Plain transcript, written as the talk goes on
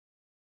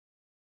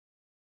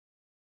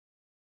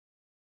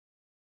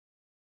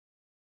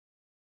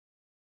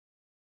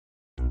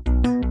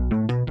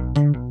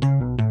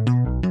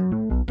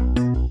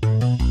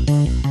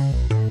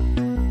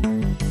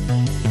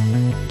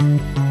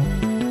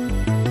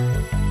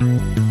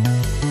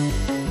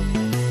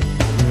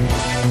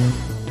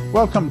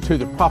Welcome to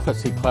the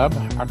Prophecy Club.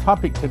 Our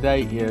topic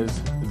today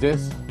is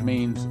This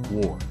Means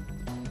War.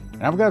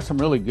 And I've got some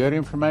really good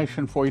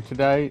information for you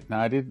today. Now,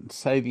 I didn't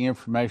say the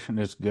information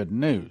is good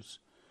news.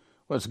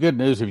 Well, it's good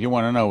news if you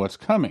want to know what's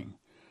coming.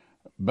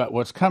 But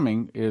what's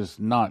coming is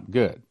not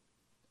good.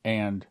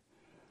 And,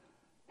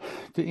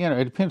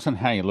 it depends on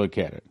how you look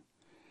at it.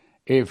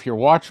 If you're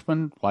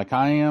watchman like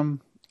I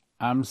am,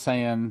 I'm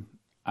saying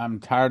I'm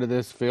tired of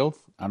this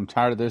filth. I'm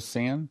tired of this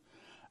sin.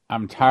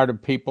 I'm tired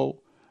of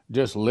people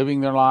just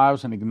living their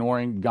lives and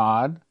ignoring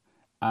God.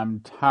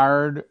 I'm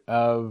tired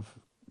of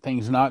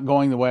things not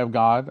going the way of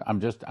God. I'm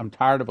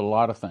tired of a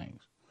lot of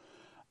things.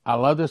 I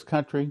love this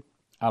country.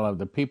 I love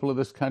the people of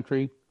this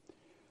country.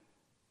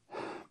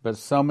 But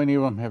so many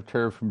of them have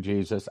turned from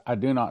Jesus. I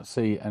do not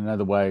see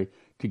another way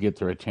to get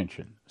their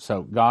attention.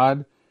 So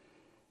God,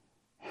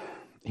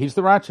 He's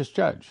the righteous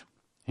judge.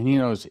 And He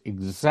knows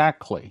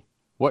exactly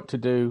what to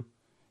do,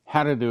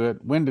 how to do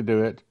it, when to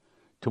do it,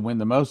 to win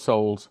the most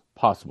souls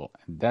possible.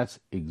 And that's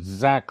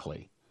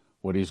exactly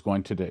what He's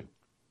going to do.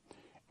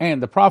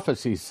 And the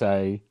prophecies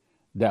say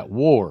that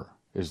war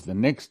is the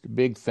next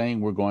big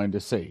thing we're going to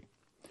see.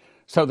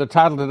 So the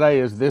title today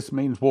is This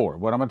Means War.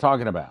 What am I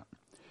talking about?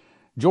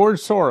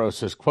 George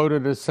Soros is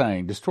quoted as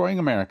saying, "Destroying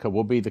America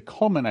will be the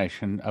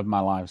culmination of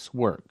my life's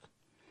work."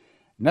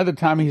 Another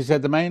time he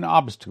said the main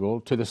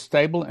obstacle to the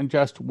stable and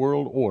just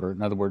world order,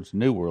 in other words,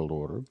 New World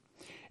Order,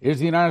 is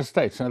the United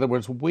States. In other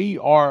words, we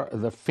are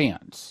the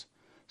fence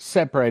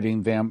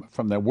separating them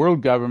from their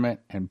world government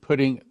and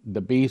putting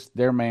the beast,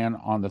 their man,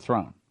 on the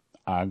throne.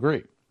 I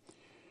agree.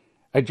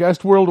 A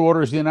just world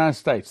order is the United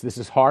States. This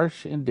is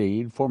harsh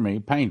indeed, for me,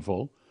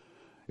 painful.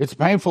 It's a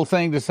painful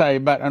thing to say,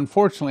 but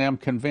unfortunately I'm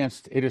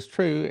convinced it is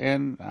true,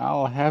 and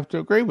I'll have to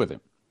agree with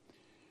him.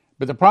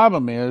 But the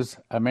problem is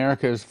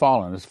America has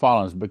fallen.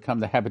 Has become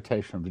the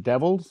habitation of the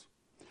devils,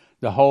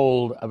 the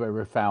hold of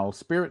every foul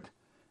spirit,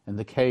 and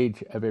the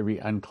cage of every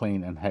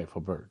unclean and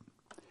hateful bird.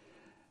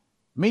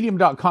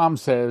 Medium.com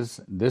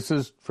says, this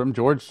is from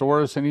George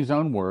Soros in his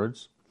own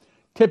words,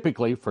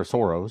 typically for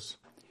Soros,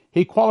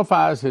 he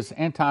qualifies his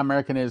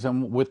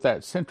anti-Americanism with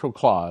that central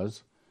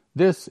clause,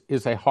 "This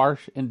is a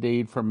harsh,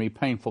 indeed, for me,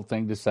 painful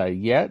thing to say,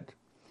 yet,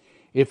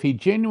 if he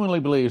genuinely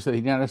believes that the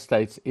United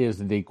States is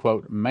the,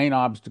 quote, main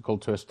obstacle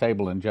to a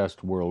stable and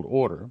just world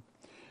order,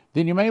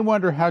 then you may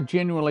wonder how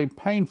genuinely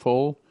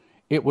painful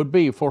it would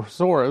be for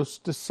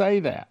Soros to say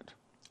that."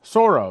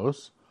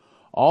 Soros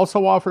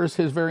also offers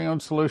his very own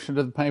solution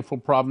to the painful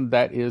problem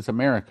that is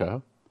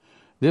America.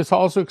 This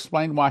also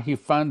explains why he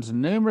funds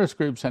numerous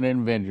groups and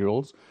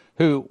individuals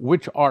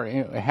which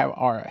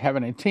have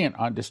an intent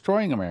on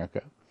destroying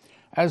America.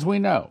 As we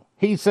know,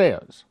 he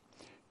says,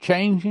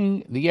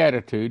 "Changing the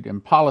attitude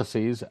and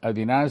policies of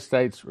the United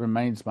States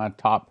remains my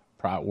top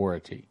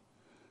priority."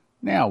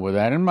 Now, with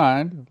that in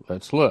mind,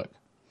 let's look.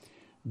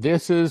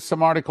 This is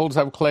some articles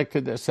I've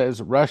collected that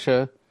says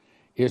Russia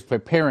is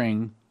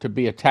preparing to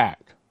be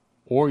attacked,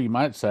 or you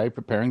might say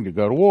preparing to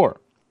go to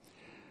war.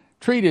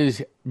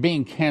 Treaties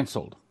being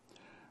canceled.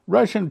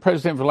 Russian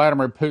President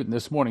Vladimir Putin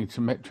this morning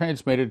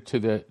transmitted to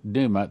the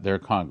Duma, their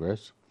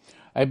Congress,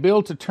 a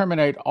bill to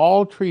terminate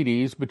all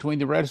treaties between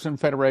the Russian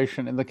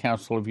Federation and the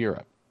Council of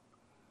Europe.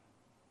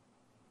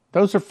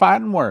 Those are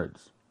fighting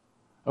words.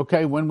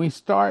 Okay, when we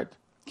start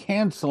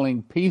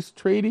canceling peace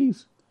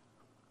treaties,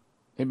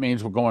 it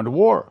means we're going to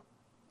war.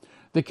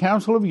 The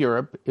Council of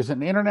Europe is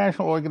an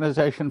international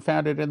organization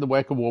founded in the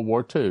wake of World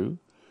War II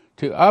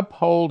to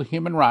uphold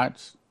human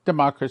rights,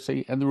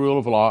 democracy, and the rule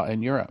of law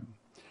in Europe.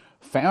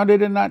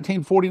 Founded in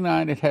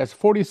 1949, it has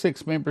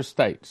 46 member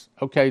states.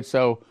 Okay,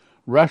 so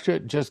Russia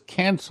just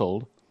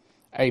canceled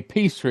a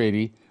peace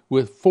treaty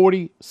with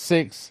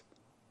 46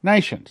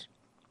 nations.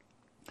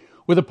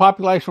 With a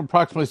population of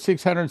approximately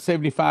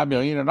 675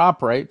 million, it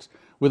operates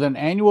with an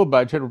annual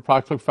budget of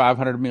approximately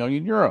 500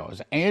 million euros.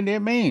 And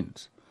it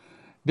means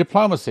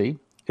diplomacy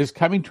is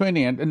coming to an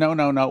end.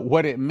 No.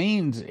 What it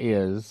means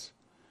is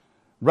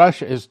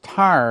Russia is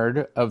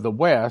tired of the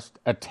West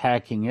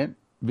attacking it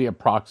via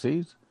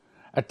proxies,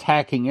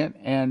 attacking it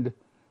and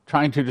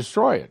trying to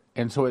destroy it.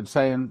 And so it's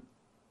saying,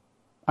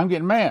 I'm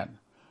getting mad.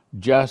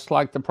 Just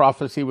like the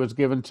prophecy was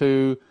given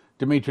to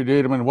Dmitry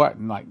Duduman in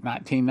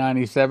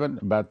 1997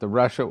 about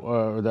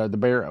the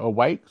bear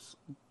awakes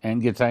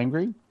and gets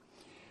angry.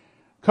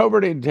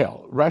 Covert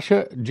intel.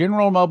 Russia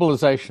general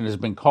mobilization has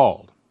been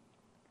called.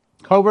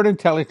 Covert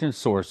intelligence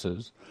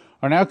sources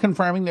are now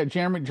confirming that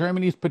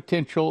Germany's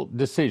potential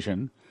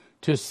decision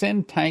to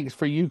send tanks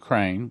for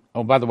Ukraine.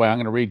 Oh, by the way, I'm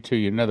going to read to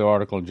you another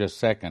article in just a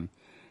second.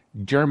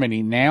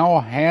 Germany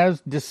now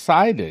has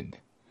decided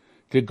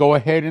to go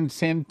ahead and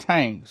send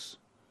tanks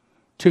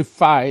to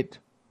fight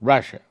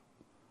Russia.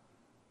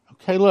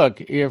 Okay,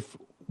 look, if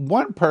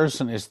one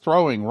person is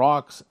throwing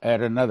rocks at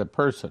another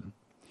person,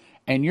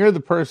 and you're the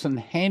person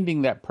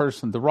handing that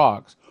person the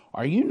rocks,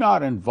 are you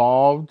not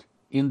involved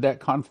in that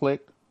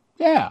conflict?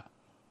 Yeah.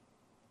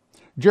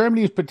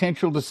 Germany's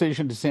potential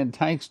decision to send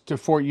tanks to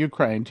Fort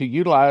Ukraine to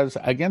utilize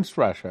against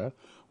Russia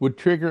would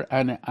trigger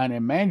an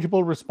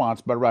unimaginable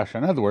response by Russia.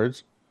 In other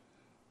words,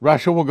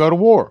 Russia will go to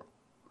war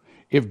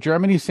if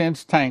Germany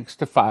sends tanks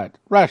to fight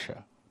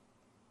Russia.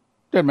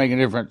 Doesn't make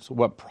any difference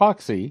what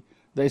proxy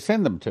they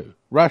send them to.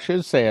 Russia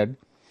has said,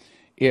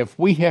 if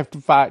we have to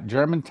fight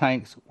German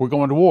tanks, we're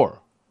going to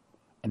war.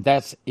 And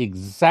that's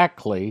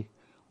exactly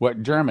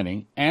what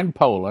Germany and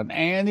Poland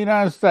and the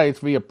United States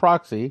via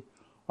proxy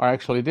are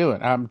actually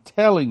doing. I'm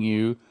telling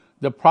you,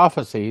 the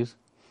prophecies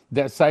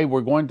that say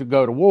we're going to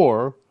go to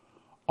war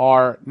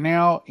are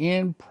now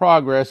in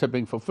progress of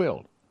being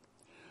fulfilled.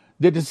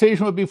 The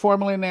decision will be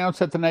formally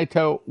announced at the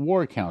NATO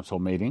War Council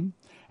meeting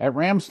at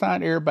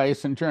Ramstein Air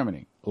Base in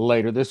Germany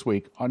later this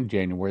week on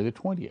January the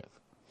 20th.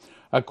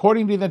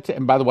 According to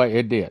and by the way,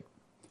 it did.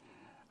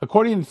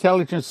 According to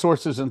intelligence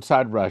sources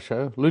inside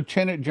Russia,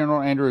 Lieutenant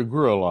General Andrei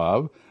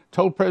Gurulov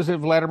told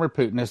President Vladimir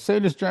Putin, as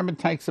soon as German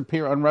tanks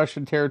appear on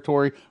Russian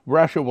territory,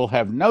 Russia will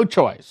have no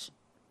choice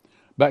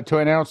but to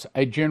announce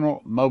a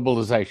general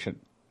mobilization.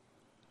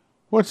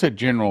 What's a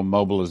general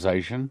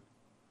mobilization?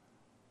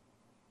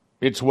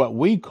 It's what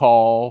we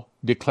call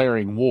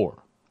declaring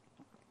war.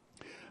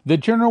 The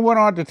general went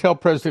on to tell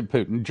President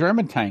Putin,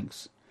 German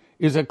tanks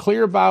is a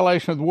clear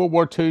violation of the World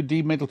War II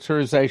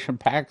demilitarization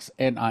pacts,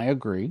 and I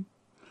agree.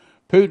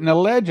 Putin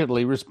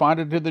allegedly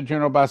responded to the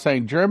general by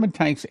saying German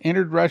tanks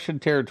entered Russian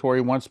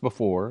territory once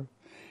before,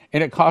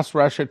 and it cost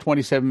Russia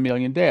 27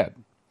 million dead.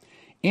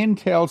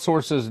 Intel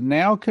sources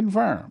now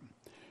confirm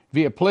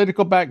via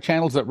political back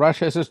channels that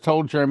Russia has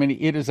told Germany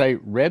it is a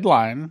red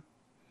line.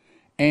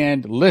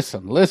 And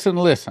listen,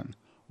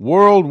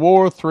 World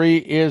War III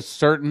is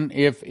certain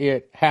if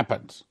it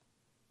happens.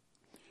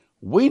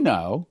 We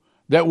know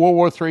that World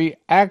War III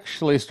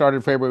actually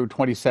started February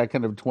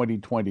 22nd of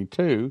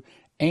 2022,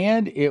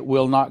 and it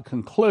will not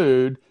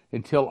conclude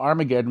until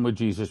Armageddon when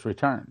Jesus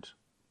returns.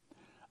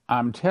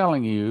 I'm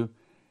telling you,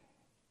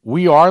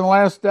 we are in the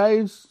last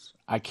days.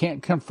 I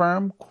can't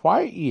confirm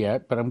quite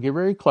yet, but I'm getting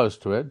very close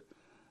to it.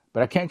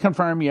 But I can't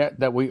confirm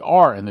yet that we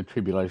are in the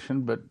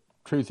tribulation, but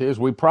truth is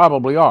we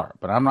probably are.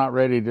 But I'm not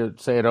ready to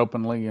say it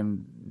openly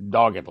and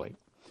doggedly.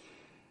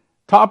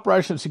 Top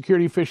Russian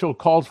security official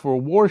calls for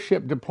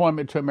warship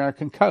deployment to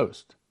American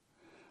coast.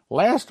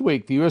 Last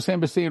week, the U.S.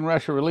 Embassy in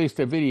Russia released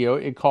a video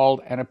it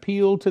called An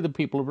Appeal to the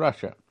People of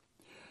Russia.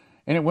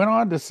 And it went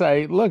on to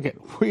say, look,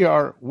 we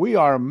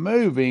are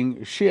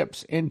moving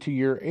ships into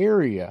your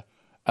area,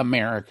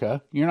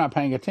 America. You're not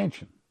paying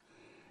attention.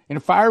 In a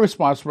fire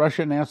response,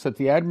 Russia announced that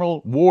the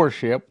Admiral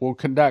warship will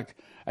conduct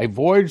a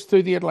voyage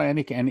through the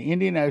Atlantic and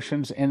Indian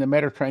Oceans and the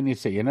Mediterranean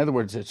Sea. In other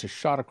words, it's a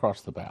shot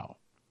across the bow.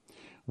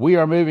 We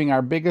are moving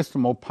our biggest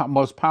and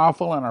most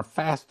powerful and our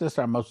fastest,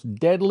 our most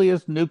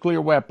deadliest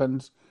nuclear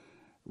weapons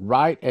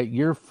right at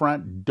your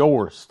front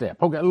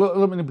doorstep. Okay,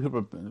 let me put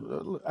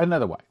it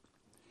another way.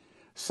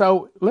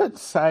 So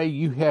let's say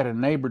you had a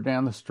neighbor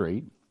down the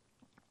street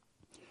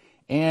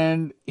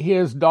and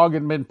his dog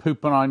had been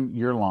pooping on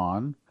your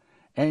lawn,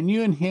 and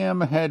you and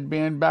him had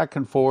been back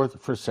and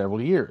forth for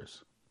several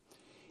years.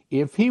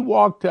 If he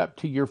walked up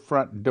to your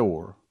front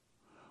door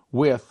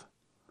with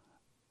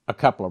a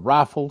couple of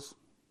rifles,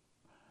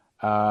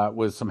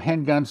 with some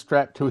handguns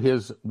strapped to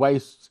his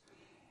waist,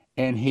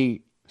 and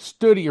he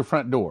stood at your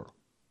front door,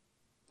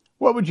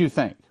 what would you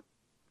think?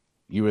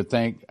 You would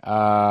think,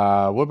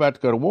 we're about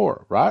to go to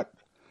war, right?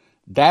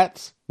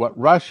 That's what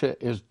Russia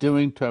is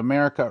doing to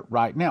America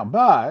right now.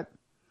 But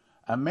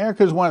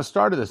America is the one that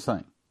started this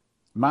thing,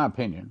 in my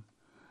opinion,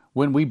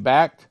 when we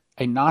backed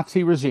a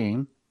Nazi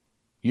regime,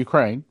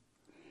 Ukraine,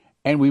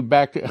 and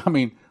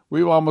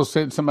we've almost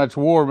sent so much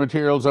war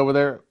materials over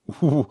there.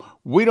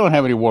 We don't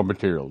have any war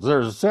materials.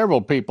 There's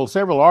several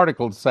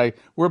articles say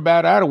we're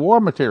about out of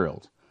war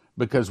materials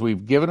because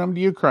we've given them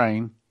to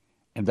Ukraine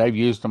and they've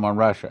used them on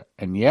Russia.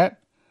 And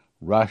yet,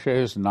 Russia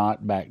has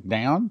not backed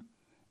down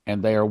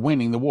and they are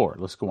winning the war.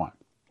 Let's go on.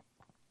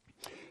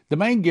 The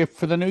main gift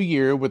for the new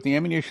year with the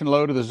ammunition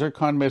load of the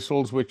Zircon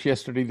missiles, which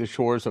yesterday the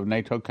shores of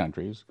NATO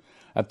countries,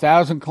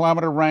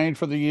 1,000-kilometer range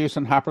for the use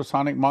in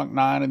hypersonic Mach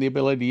 9 and the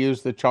ability to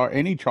use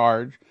any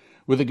charge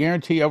with a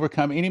guarantee to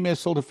overcome any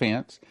missile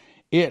defense.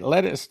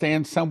 Let it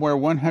stand somewhere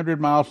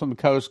 100 miles from the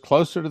coast,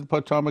 closer to the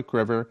Potomac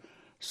River,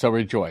 so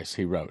rejoice,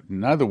 he wrote.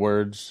 In other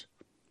words,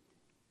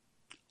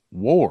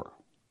 war.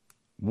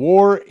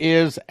 War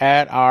is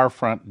at our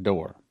front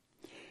door.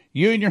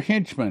 You and your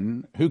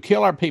henchmen who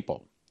kill our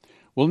people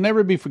will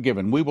never be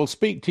forgiven. We will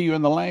speak to you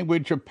in the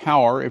language of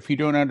power if you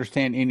don't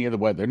understand any other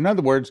weather. In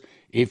other words,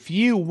 if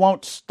you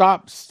won't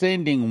stop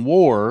sending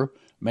war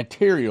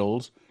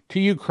materials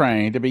to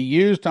Ukraine to be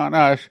used on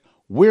us,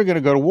 we're going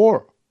to go to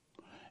war.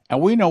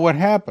 And we know what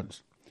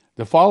happens.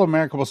 The fall of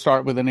America will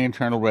start with an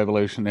internal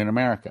revolution in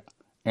America.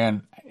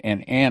 And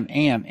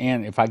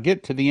if I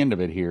get to the end of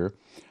it here,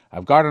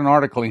 I've got an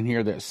article in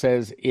here that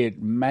says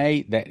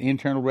that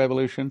internal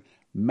revolution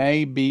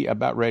may be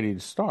about ready to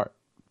start.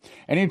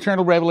 An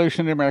internal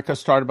revolution in America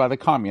started by the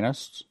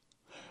communists.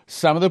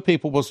 Some of the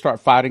people will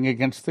start fighting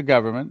against the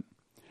government.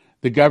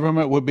 The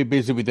government will be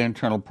busy with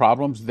internal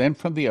problems. Then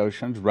from the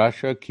oceans,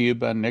 Russia,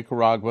 Cuba,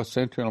 Nicaragua,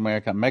 Central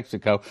America,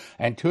 Mexico,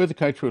 and two of the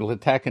countries will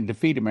attack and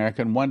defeat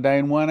America in one day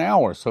and 1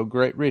 hour. So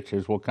great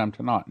riches will come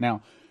to naught.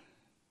 Now,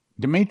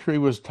 Dmitry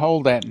was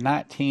told that in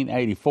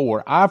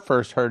 1984. I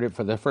first heard it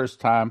for the first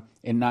time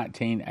in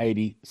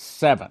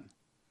 1987.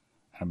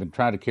 I've been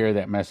trying to carry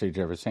that message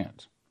ever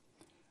since.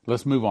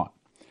 Let's move on.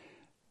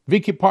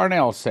 Vicky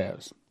Parnell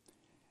says,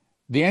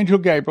 the angel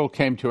Gabriel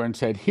came to her and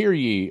said, hear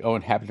ye, O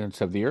inhabitants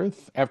of the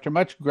earth, after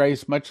much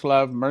grace, much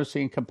love,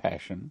 mercy, and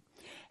compassion,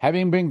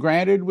 having been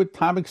granted with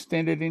time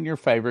extended in your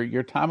favor,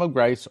 your time of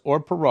grace or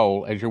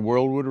parole, as your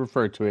world would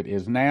refer to it,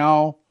 is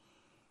now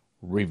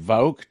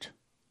revoked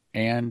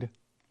and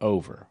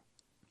over.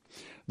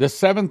 The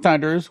seven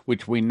thunders,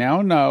 which we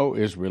now know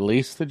is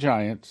release the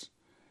giants,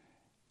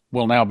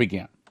 will now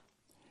begin.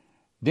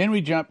 Then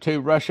we jump to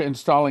Russia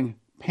installing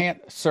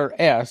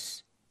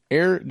Pantsir-S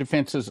air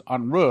defenses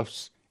on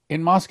roofs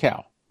in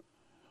Moscow.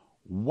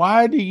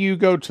 Why do you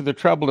go to the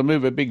trouble to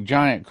move a big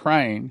giant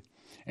crane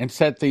and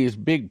set these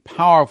big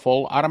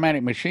powerful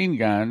automatic machine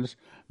guns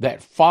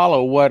that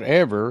follow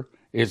whatever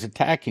is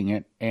attacking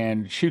it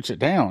and shoots it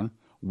down?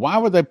 Why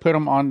would they put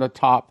them on the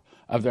top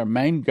of their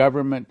main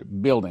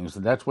government buildings?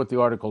 That's what the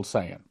article's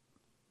saying.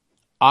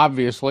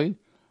 Obviously,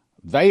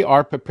 they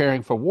are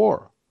preparing for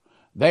war.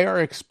 They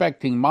are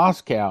expecting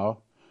Moscow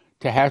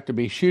to have to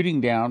be shooting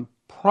down,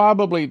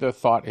 probably the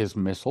thought is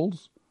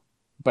missiles,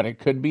 but it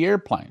could be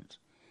airplanes.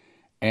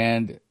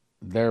 And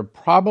they're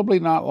probably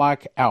not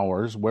like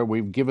ours, where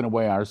we've given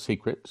away our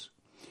secrets,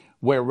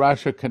 where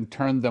Russia can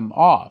turn them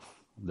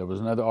off. There was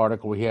another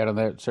article we had on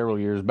that several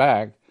years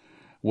back,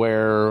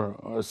 where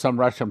some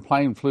Russian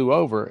plane flew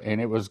over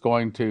and it was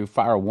going to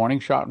fire a warning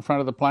shot in front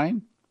of the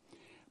plane,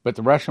 but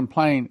the Russian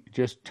plane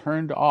just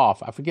turned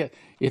off. I forget,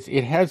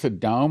 it has a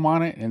dome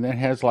on it, and then it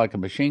has like a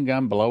machine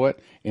gun below it,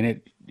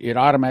 and it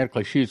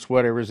automatically shoots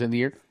whatever's in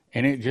the air,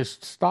 and it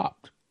just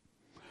stopped.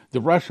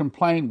 The Russian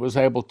plane was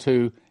able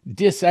to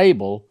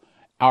disable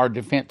our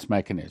defense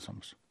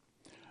mechanisms.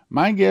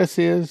 My guess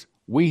is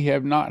we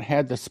have not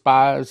had the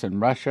spies in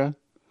Russia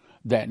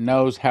that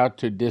knows how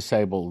to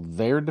disable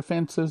their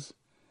defenses.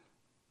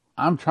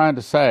 I'm trying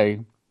to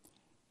say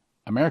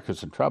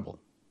America's in trouble.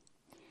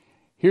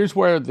 Here's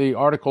where the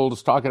article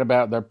is talking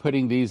about they're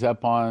putting these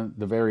up on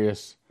the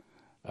various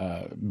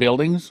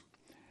buildings.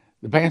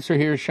 The Pantsir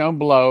here shown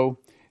below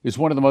is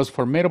one of the most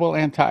formidable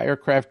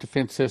anti-aircraft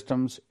defense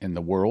systems in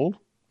the world.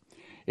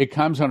 It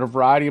comes on a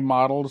variety of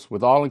models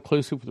with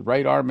all-inclusive with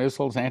radar,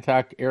 missiles,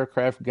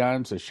 anti-aircraft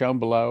guns as shown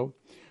below,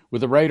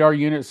 with the radar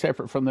unit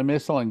separate from the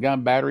missile and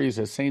gun batteries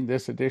as seen in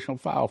this additional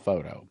file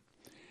photo.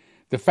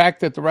 The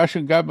fact that the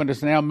Russian government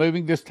is now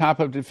moving this type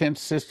of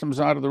defense systems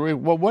onto the roof,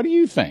 well, what do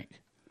you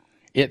think?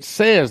 It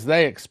says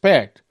they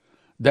expect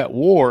that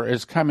war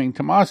is coming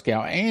to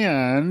Moscow,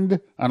 and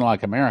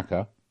unlike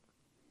America,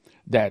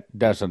 that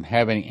doesn't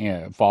have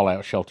any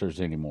fallout shelters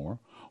anymore,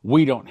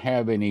 we don't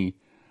have any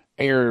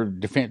air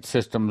defense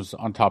systems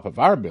on top of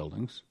our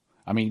buildings.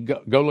 I mean,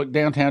 go look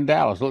downtown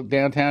Dallas, look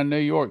downtown New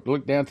York,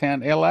 look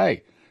downtown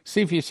L.A.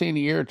 See if you see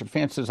any air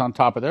defenses on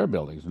top of their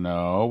buildings.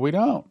 No, we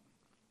don't.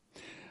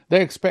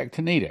 They expect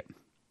to need it.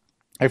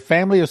 A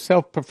family of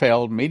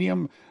self-propelled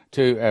medium-range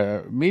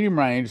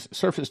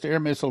surface-to-air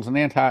missiles and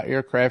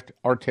anti-aircraft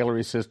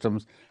artillery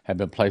systems have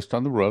been placed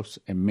on the roofs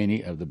in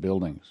many of the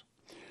buildings.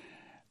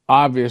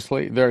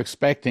 Obviously, they're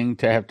expecting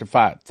to have to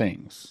fight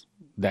things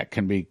that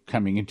can be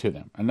coming into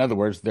them. In other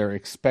words, they're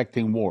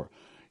expecting war.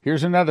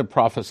 Here's another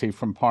prophecy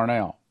from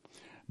Parnell.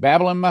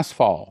 Babylon must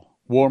fall.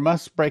 War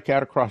must break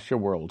out across your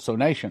world. So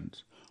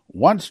nations,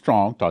 once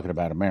strong, talking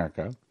about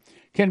America,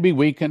 can be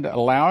weakened,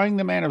 allowing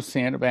the man of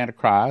sin of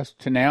Antichrist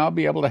to now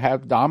be able to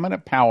have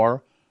dominant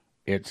power.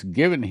 It's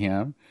given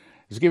him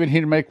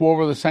to make war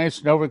with the saints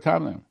and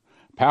overcome them.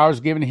 Power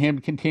is given him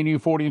to continue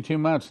 42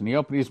 months, and he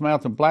opened his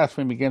mouth and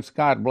blasphemed against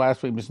God,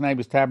 blaspheme his name,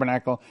 his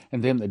tabernacle,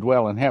 and them that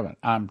dwell in heaven.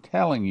 I'm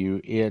telling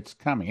you, it's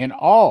coming. And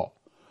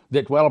all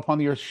that dwell upon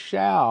the earth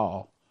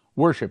shall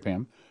worship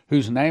him,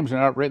 whose names are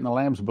not written in the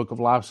Lamb's book of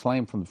life,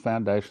 slain from the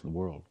foundation of the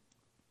world.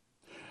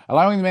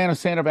 Allowing the man of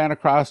sin of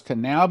Antichrist to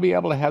now be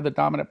able to have the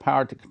dominant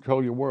power to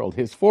control your world.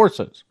 His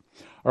forces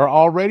are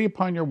already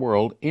upon your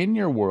world, in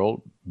your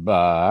world,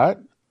 but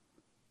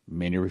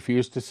many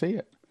refuse to see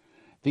it.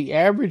 The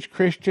average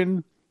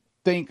Christian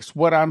thinks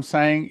what I'm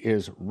saying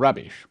is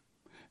rubbish.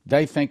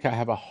 They think I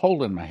have a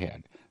hole in my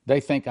head. They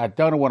think I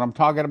don't know what I'm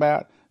talking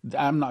about.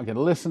 I'm not going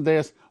to listen to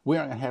this. We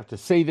aren't going to have to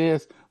see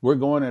this. We're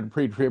going into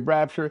pre-trib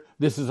rapture.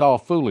 This is all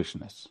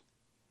foolishness.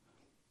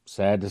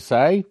 Sad to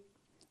say,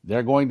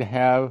 they're going to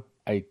have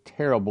a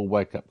terrible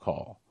wake-up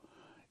call.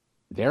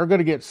 They're going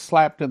to get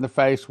slapped in the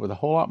face with a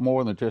whole lot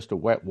more than just a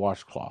wet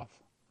washcloth.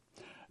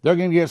 They're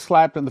going to get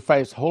slapped in the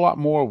face a whole lot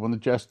more than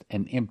just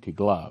an empty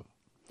glove.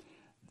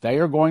 They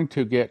are going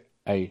to get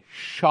a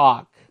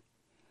shock.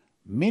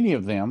 Many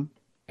of them,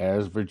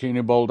 as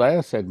Virginia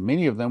Bolda said,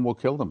 many of them will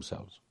kill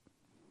themselves.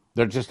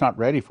 They're just not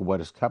ready for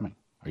what is coming.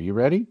 Are you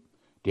ready?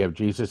 Do you have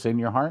Jesus in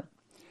your heart?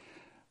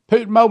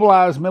 Putin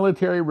mobilized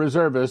military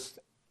reservists,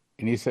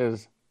 and he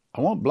says,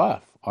 I won't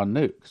bluff on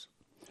nukes.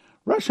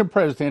 Russian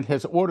president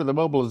has ordered the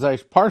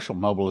mobilization, partial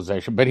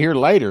mobilization, but here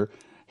later,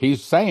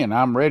 he's saying,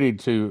 I'm ready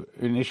to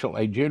initiate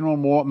a general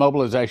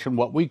mobilization,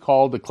 what we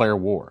call declare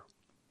war.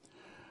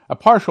 a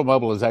partial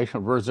mobilization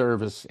of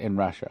reservists in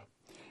Russia,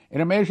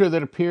 in a measure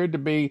that appeared to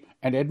be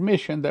an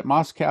admission that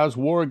Moscow's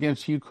war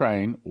against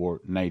Ukraine,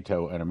 or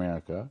NATO and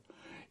America,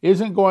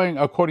 isn't going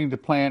according to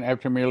plan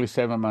after merely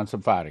 7 months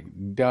of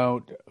fighting.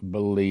 Don't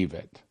believe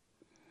it.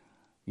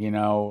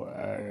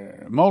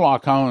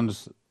 Moloch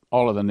owns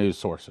all of the news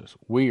sources.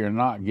 We are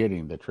not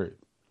getting the truth.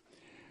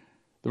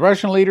 The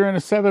Russian leader, in a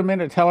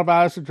 7-minute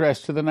televised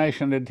address to the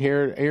nation that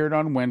aired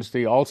on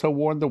Wednesday, also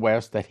warned the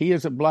West that he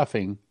isn't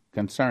bluffing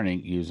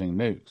concerning using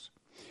nukes.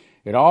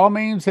 It all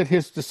means at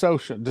his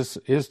disposal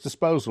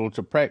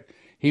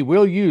he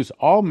will use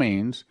all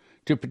means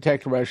to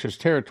protect Russia's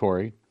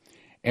territory,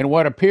 in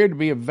what appeared to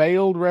be a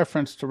veiled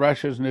reference to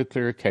Russia's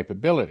nuclear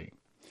capability.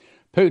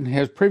 Putin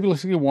has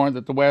previously warned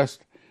that the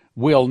West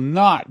will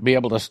not be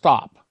able to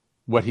stop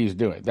what he's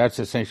doing. That's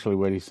essentially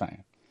what he's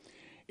saying.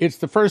 It's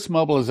the first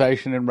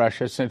mobilization in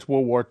Russia since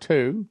World War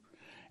II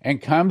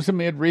and comes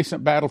amid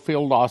recent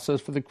battlefield losses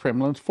for the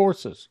Kremlin's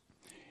forces.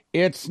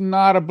 It's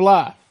not a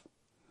bluff.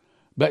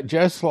 But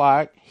just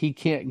like he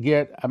can't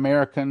get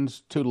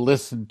Americans to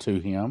listen to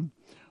him,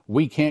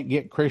 we can't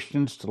get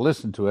Christians to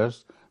listen to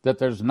us, that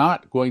there's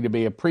not going to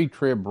be a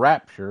pre-trib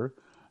rapture.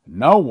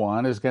 No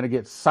one is going to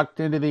get sucked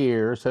into the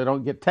air so they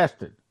don't get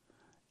tested.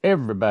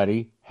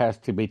 Everybody has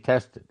to be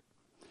tested.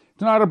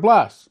 It's not a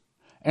bluff,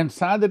 and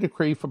signed the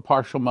decree for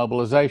partial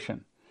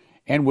mobilization,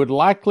 and would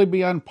likely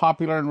be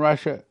unpopular in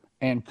Russia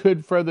and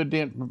could further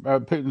dent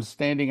Putin's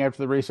standing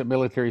after the recent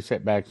military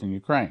setbacks in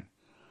Ukraine.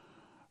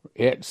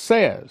 It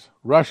says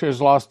Russia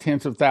has lost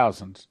tens of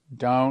thousands.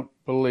 Don't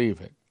believe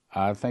it.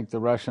 I think the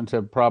Russians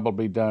have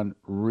probably done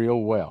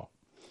real well.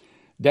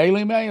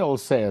 Daily Mail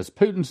says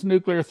Putin's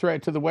nuclear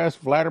threat to the West.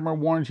 Vladimir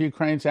warns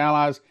Ukraine's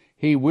allies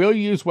he will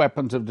use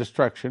weapons of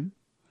destruction.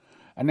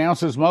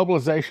 Announces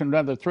mobilization of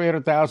another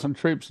 300,000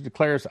 troops.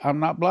 Declares, I'm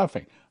not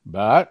bluffing.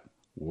 But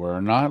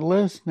we're not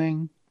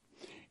listening.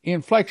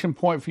 Inflection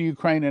point for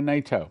Ukraine and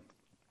NATO.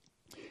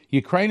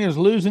 Ukraine is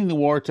losing the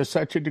war to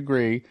such a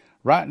degree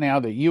right now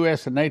that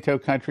U.S. and NATO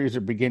countries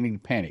are beginning to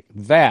panic.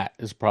 That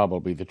is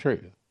probably the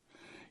truth.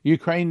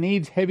 Ukraine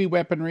needs heavy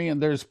weaponry,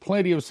 and there's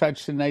plenty of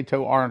such in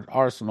NATO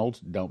arsenals.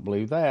 Don't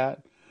believe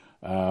that.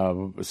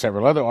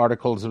 Several other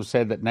articles have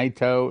said that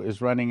NATO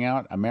is running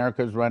out.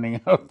 America's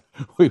running out.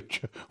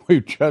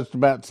 We've just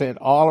about sent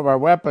all of our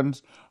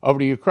weapons over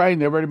to Ukraine.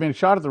 They've already been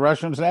shot at the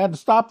Russians and had to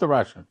stop the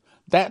Russians.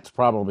 That's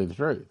probably the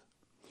truth.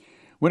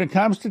 When it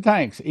comes to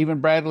tanks, even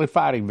Bradley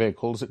fighting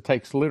vehicles, it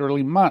takes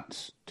literally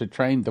months to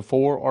train the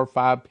 4 or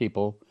 5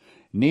 people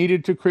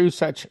needed to crew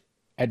such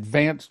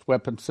advanced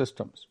weapon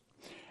systems.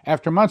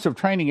 After months of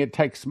training, it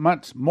takes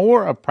months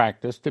more of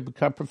practice to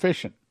become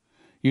proficient.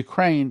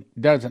 Ukraine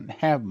doesn't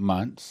have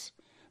months.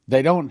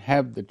 They don't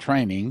have the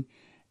training,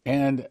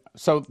 and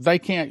so they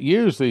can't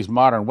use these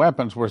modern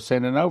weapons we're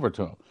sending over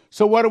to them.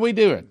 So what are we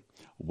doing?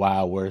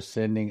 Well, we're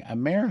sending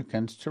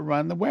Americans to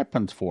run the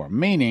weapons for them,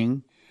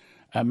 meaning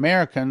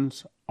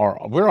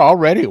we're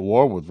already at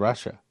war with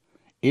Russia.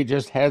 It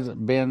just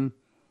hasn't been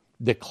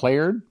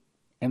declared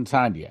and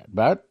signed yet,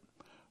 but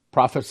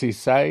prophecies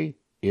say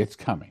it's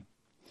coming.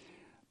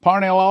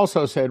 Parnell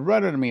also said,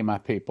 run unto me, my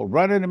people,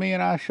 run unto me,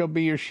 and I shall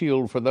be your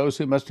shield for those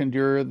who must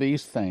endure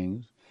these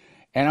things.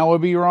 And I will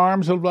be your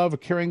arms of love,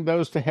 carrying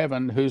those to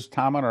heaven whose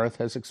time on earth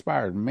has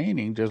expired.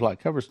 Meaning, just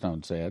like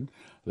Coverstone said,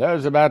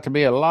 there's about to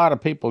be a lot of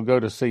people go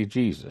to see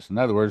Jesus. In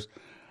other words,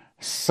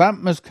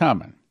 something is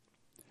coming.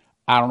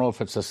 I don't know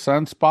if it's a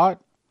sunspot,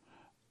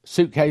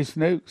 suitcase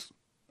nukes,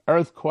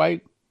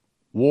 earthquake,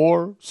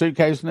 war,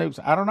 suitcase nukes.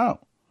 I don't know.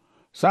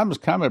 Something's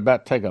coming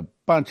about to take a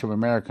bunch of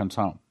Americans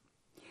home.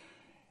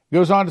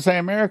 Goes on to say,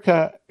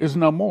 America is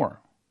no more.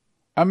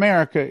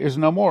 America is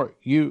no more.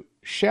 You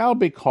shall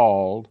be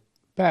called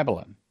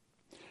Babylon.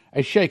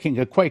 A shaking,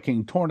 a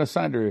quaking, torn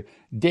asunder,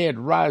 dead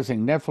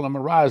rising, Nephilim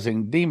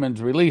arising,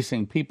 demons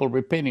releasing, people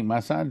repenting, my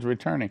sons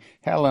returning,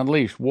 hell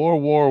unleashed, war,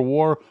 war,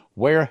 war.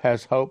 Where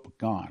has hope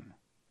gone?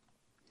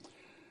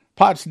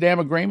 Potsdam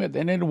Agreement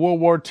that ended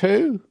World War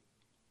II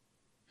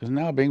is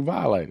now being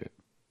violated.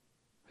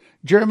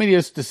 Germany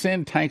is to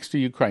send tanks to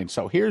Ukraine.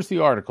 So here's the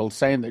article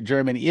saying that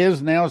Germany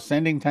is now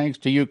sending tanks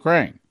to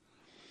Ukraine.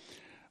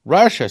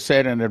 Russia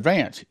said in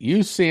advance,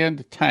 you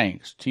send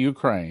tanks to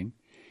Ukraine.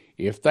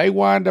 If they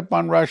wind up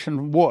on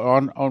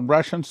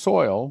Russian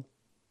soil,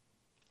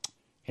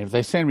 if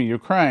they send them to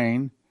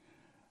Ukraine,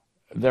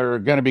 they're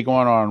going to be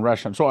going on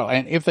Russian soil.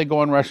 And if they go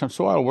on Russian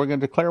soil, we're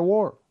going to declare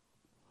war.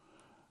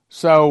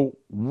 So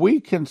we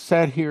can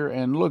sit here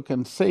and look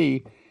and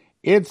see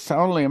it's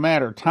only a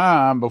matter of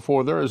time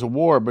before there is a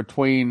war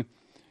between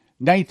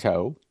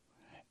NATO,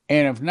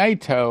 and if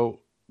NATO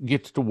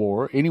gets to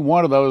war, any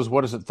one of those,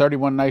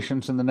 31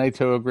 nations in the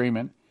NATO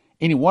agreement,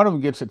 any one of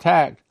them gets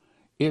attacked,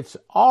 it's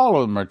all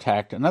of them are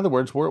attacked. In other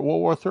words, we're at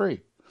World War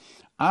III.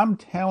 I'm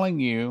telling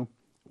you,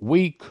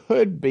 we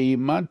could be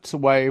months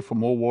away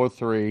from World War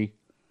III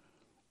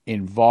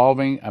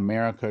involving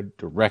America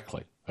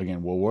directly.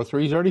 Again, World War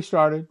III has already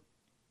started.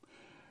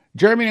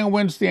 Germany on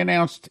Wednesday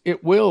announced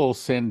it will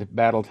send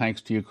battle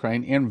tanks to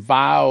Ukraine in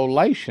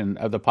violation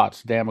of the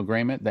Potsdam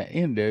Agreement that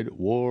ended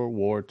World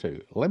War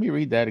II. Let me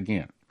read that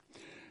again.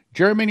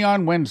 Germany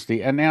on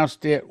Wednesday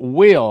announced it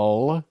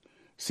will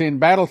send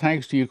battle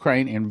tanks to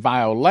Ukraine in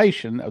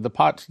violation of the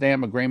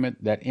Potsdam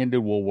Agreement that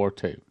ended World War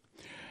II.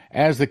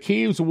 As the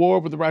Kiev's war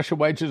with Russia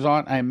wages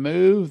on, a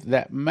move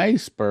that may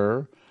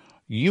spur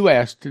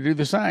U.S. to do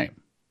the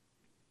same.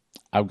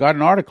 I've got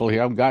an article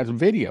here, I've got some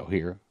video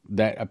here,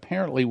 that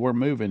apparently we're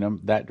moving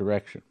them that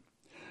direction.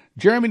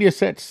 Germany is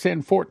set to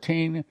send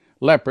 14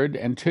 Leopard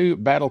and 2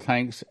 battle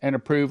tanks and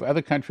approve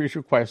other countries'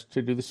 requests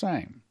to do the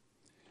same.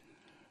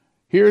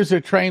 Here's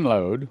a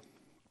trainload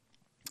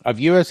of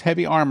U.S.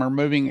 heavy armor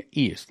moving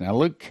east. Now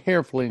look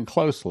carefully and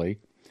closely,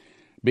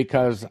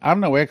 because I'm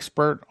no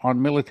expert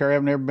on military.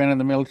 I've never been in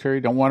the military,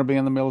 don't want to be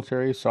in the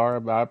military. Sorry,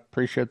 but I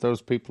appreciate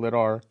those people that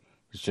are.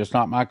 It's just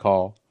not my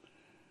call.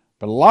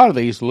 But a lot of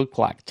these look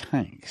like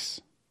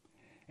tanks,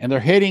 and they're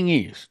heading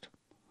east.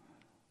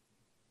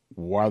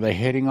 Are they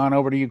heading on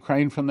over to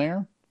Ukraine from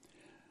there?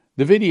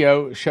 The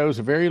video shows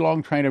a very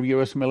long train of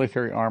U.S.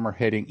 military armor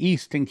heading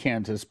east in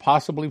Kansas,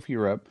 possibly for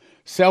Europe,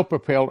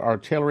 self-propelled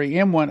artillery,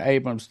 M1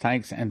 Abrams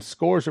tanks, and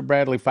scores of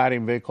Bradley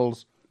fighting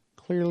vehicles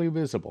clearly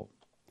visible.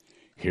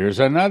 Here's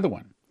another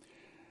one.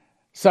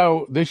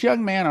 So this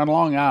young man on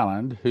Long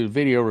Island, whose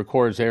video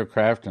records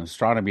aircraft and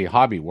astronomy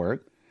hobby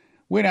work,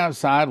 went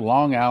outside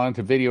Long Island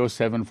to video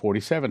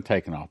 747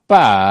 taking off.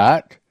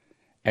 But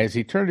as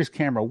he turned his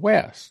camera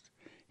west,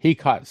 he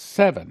caught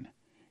 7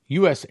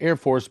 U.S. Air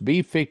Force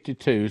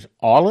B-52s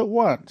all at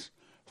once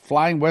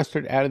flying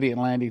westward out of the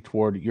Atlantic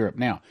toward Europe.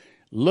 Now,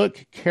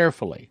 look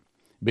carefully,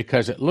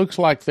 because it looks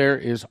like there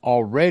is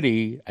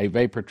already a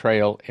vapor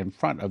trail in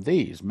front of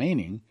these,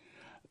 meaning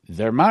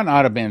there might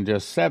not have been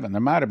just 7.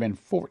 There might have been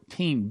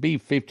 14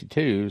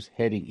 B-52s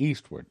heading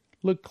eastward.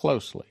 Look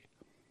closely.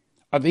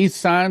 Are these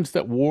signs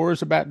that war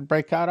is about to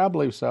break out? I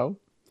believe so.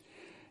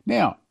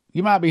 Now,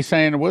 you might be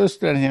saying, well, this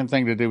doesn't have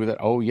anything to do with it.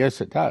 Oh, yes,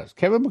 it does.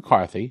 Kevin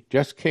McCarthy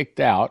just kicked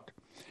out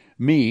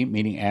me,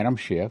 meaning Adam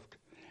Schiff,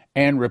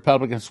 and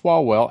Republican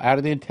Swalwell out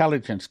of the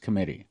Intelligence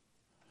Committee.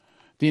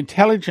 The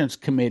Intelligence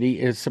Committee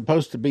is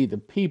supposed to be the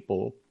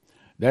people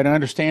that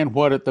understand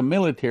what the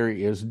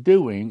military is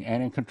doing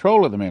and in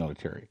control of the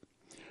military.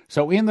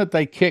 So in that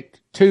they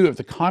kicked 2 of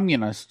the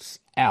communists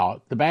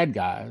out, the bad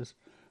guys,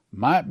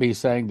 might be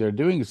saying they're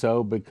doing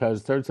so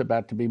because there's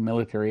about to be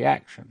military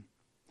action.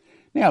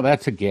 Now,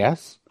 that's a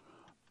guess,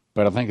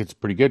 but I think it's a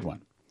pretty good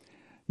one.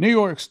 New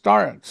York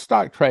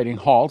stock trading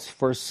halts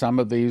for some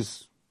of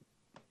these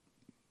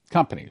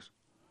companies.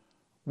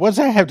 What does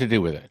that have to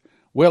do with it?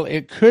 Well,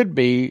 it could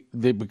be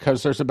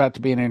because there's about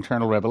to be an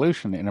internal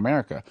revolution in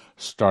America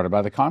started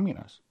by the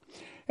communists.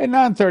 At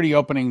 9:30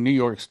 opening New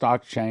York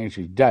Stock Exchange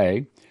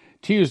day,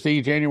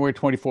 Tuesday, January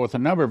 24th, a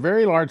number of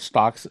very large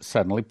stocks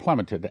suddenly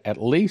plummeted,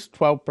 at least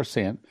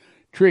 12%,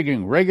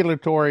 triggering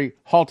regulatory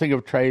halting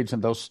of trades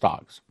in those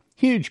stocks.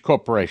 Huge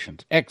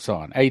corporations,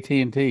 Exxon,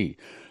 AT&T,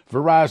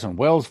 Verizon,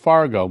 Wells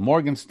Fargo,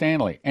 Morgan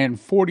Stanley, and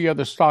 40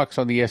 other stocks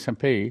on the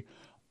S&P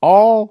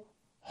all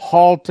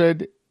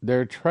halted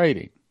their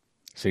trading.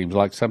 Seems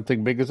like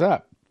something big is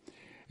up.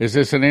 Is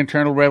this an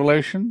internal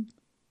revolution?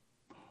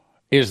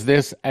 Is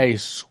this a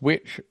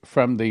switch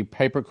from the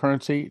paper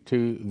currency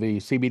to the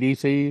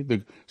CBDC,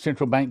 the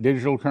central bank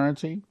digital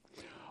currency?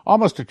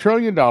 Almost $1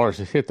 trillion has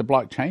hit the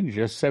blockchain in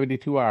just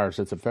 72 hours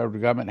as the federal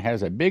government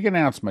has a big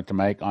announcement to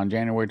make on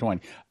January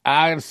 20.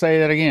 I got to say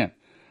that again.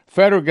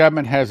 Federal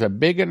government has a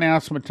big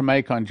announcement to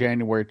make on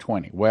January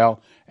 20.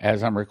 Well,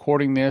 as I'm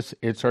recording this,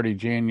 it's already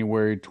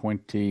January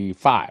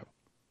 25.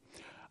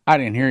 I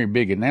didn't hear any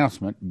big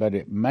announcement, but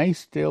it may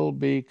still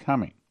be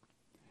coming.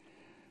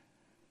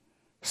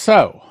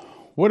 So,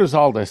 what does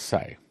all this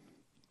say?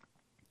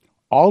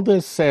 All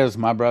this says,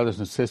 my brothers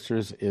and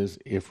sisters, is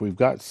if we've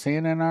got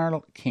sin in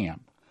our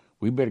camp,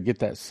 we better get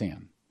that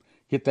sin.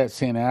 Get that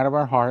sin out of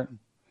our heart.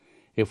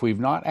 If we've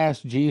not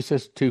asked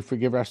Jesus to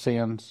forgive our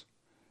sins,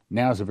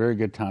 now's a very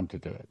good time to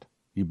do it.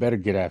 You better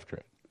get after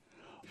it.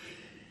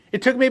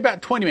 It took me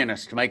about 20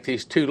 minutes to make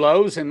these 2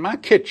 loaves in my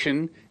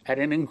kitchen at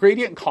an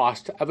ingredient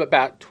cost of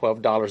about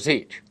 $12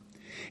 each.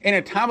 In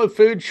a time of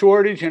food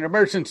shortage and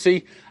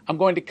emergency, I'm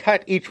going to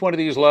cut each one of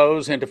these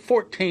loaves into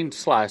 14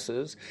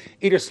 slices.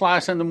 Eat a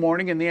slice in the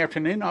morning and the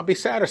afternoon, I'll be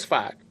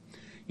satisfied.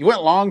 You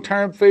want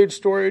long-term food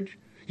storage?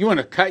 You want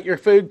to cut your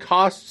food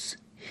costs?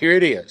 Here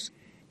it is.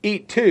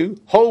 Eat 2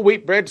 whole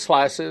wheat bread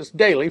slices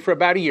daily for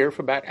about a year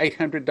for about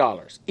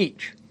 $800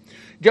 each.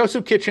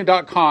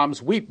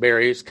 JosephKitchen.com's wheat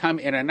berries come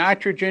in a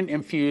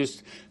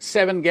nitrogen-infused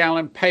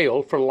 7-gallon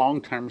pail for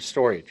long-term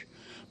storage.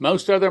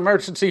 Most other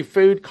emergency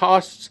food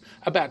costs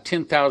about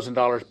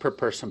 $10,000 per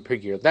person per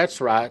year. That's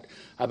right,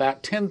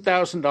 about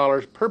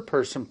 $10,000 per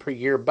person per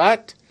year.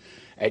 But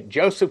at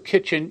Joseph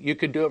Kitchen, you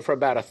could do it for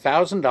about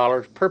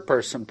 $1,000 per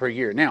person per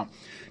year. Now,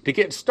 to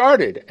get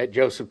started at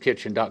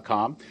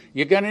JosephKitchen.com,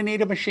 you're going to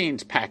need a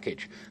machines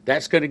package.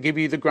 That's going to give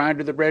you the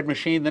grinder, the bread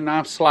machine, the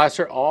knife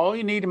slicer, all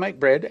you need to make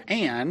bread,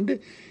 and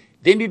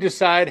then you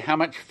decide how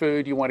much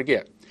food you want to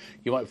get.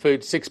 You want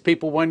food 6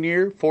 people 1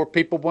 year, 4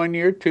 people 1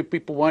 year, 2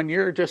 people 1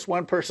 year, or just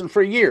 1 person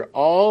for a year,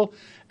 all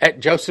at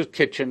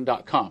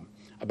JosephKitchen.com.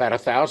 about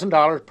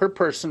 $1,000 per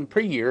person per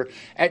year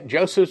at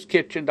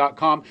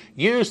josephskitchen.com.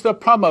 Use the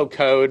promo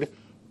code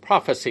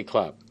Prophecy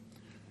Club.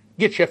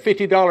 Get you a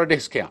 $50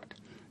 discount.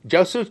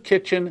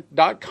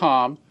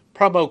 josephskitchen.com,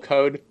 promo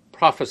code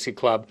Prophecy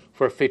Club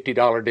for a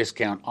 $50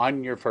 discount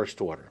on your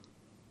first order.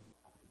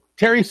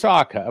 Terry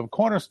Saka of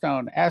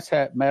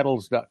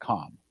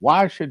CornerstoneAssetMetals.com.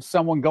 Why should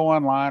someone go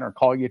online or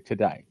call you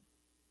today?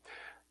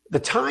 The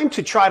time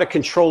to try to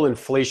control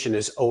inflation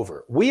is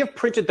over. We have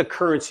printed the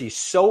currency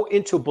so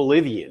into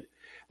oblivion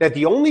that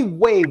the only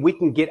way we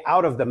can get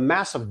out of the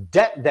massive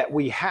debt that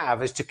we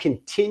have is to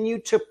continue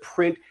to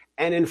print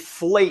and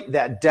inflate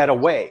that debt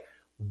away.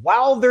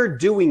 While they're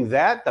doing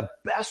that, the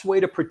best way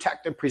to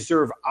protect and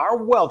preserve our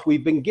wealth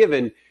we've been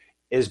given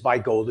is by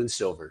gold and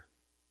silver.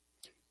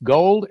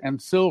 Gold and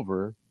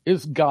silver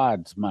is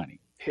God's money.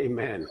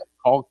 Amen.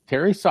 Call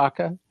Terry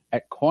Saka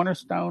at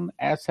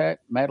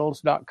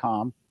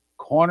CornerstoneAssetMetals.com,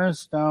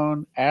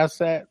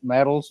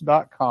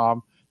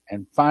 CornerstoneAssetMetals.com,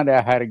 and find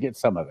out how to get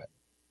some of it.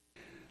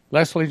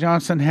 Leslie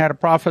Johnson had a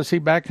prophecy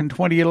back in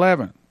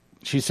 2011.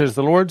 She says,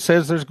 the Lord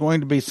says there's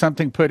going to be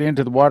something put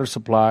into the water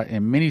supply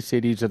in many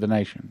cities of the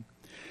nation.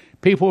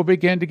 People will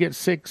begin to get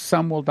sick,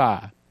 some will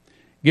die.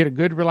 Get a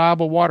good,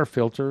 reliable water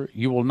filter.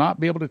 You will not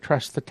be able to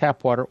trust the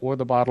tap water or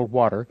the bottled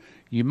water.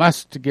 You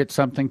must get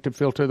something to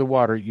filter the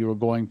water you are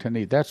going to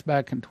need. That's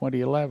back in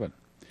 2011.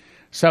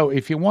 So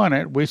if you want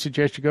it, we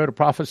suggest you go to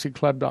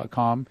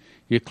prophecyclub.com.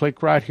 You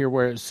click right here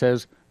where it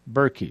says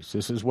Berkeys.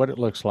 This is what it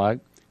looks like.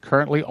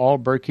 Currently, all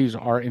Berkeys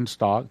are in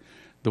stock.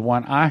 The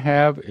one I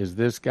have is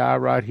this guy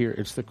right here.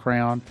 It's the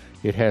Crown.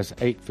 It has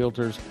 8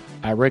 filters.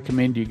 I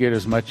recommend you get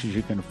as much as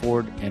you can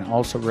afford, and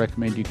also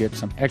recommend you get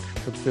some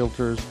extra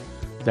filters.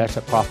 That's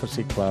at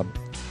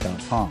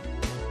prophecyclub.com.